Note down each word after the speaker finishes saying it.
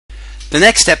The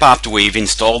next step after we've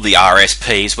installed the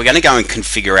RSP is we're going to go and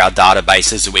configure our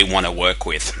databases that we want to work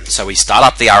with. So we start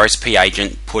up the RSP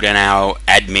agent, put in our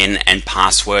admin and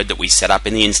password that we set up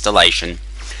in the installation.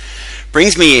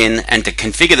 Brings me in, and to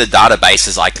configure the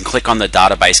databases I can click on the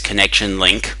database connection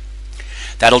link.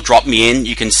 That'll drop me in.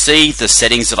 You can see the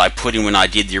settings that I put in when I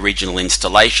did the original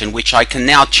installation, which I can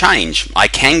now change. I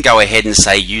can go ahead and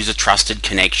say use a trusted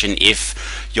connection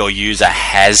if your user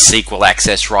has SQL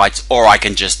access rights, or I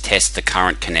can just test the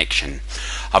current connection.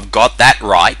 I've got that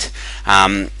right,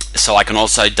 so I can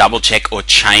also double check or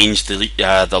change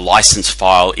the license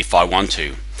file if I want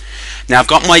to. Now I've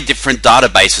got my different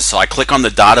databases, so I click on the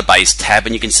database tab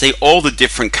and you can see all the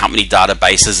different company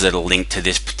databases that are linked to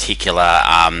this particular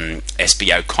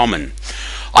SBO common.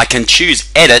 I can choose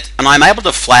edit, and I'm able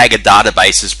to flag a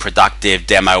database as productive,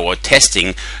 demo or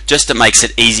testing, just to makes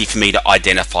it easy for me to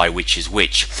identify which is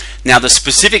which. Now the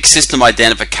specific system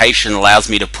identification allows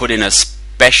me to put in a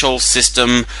special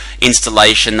system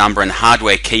installation number and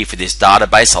hardware key for this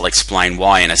database. I'll explain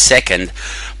why in a second.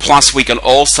 Plus we can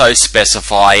also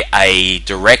specify a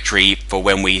directory for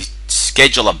when we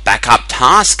schedule a backup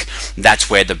task. That's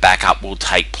where the backup will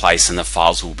take place and the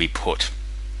files will be put.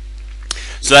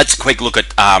 So that's a quick look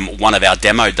at one of our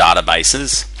demo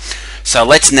databases. So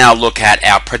let's now look at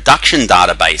our production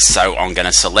database. So I'm going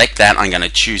to select that. I'm going to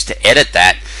choose to edit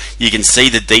that. You can see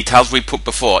the details we put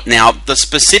before. Now the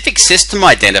specific system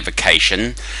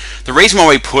identification, the reason why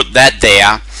we put that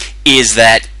there is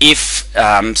that if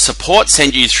support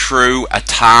send you through a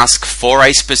task for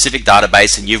a specific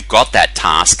database and you've got that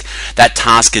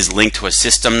task is linked to a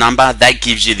system number, that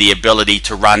gives you the ability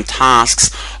to run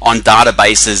tasks on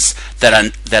databases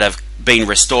that have been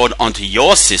restored onto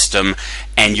your system,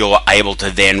 and you're able to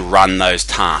then run those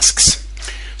tasks.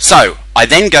 So I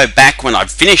then go back. When I've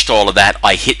finished all of that,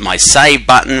 I hit my save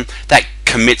button. That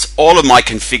commits all of my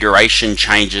configuration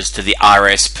changes to the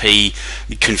RSP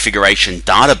configuration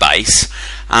database,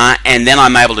 and then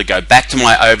I'm able to go back to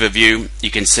my overview. You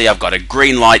can see I've got a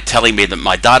green light telling me that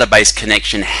my database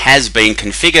connection has been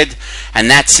configured,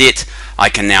 and that's it. I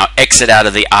can now exit out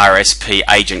of the RSP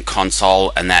agent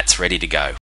console, and that's ready to go.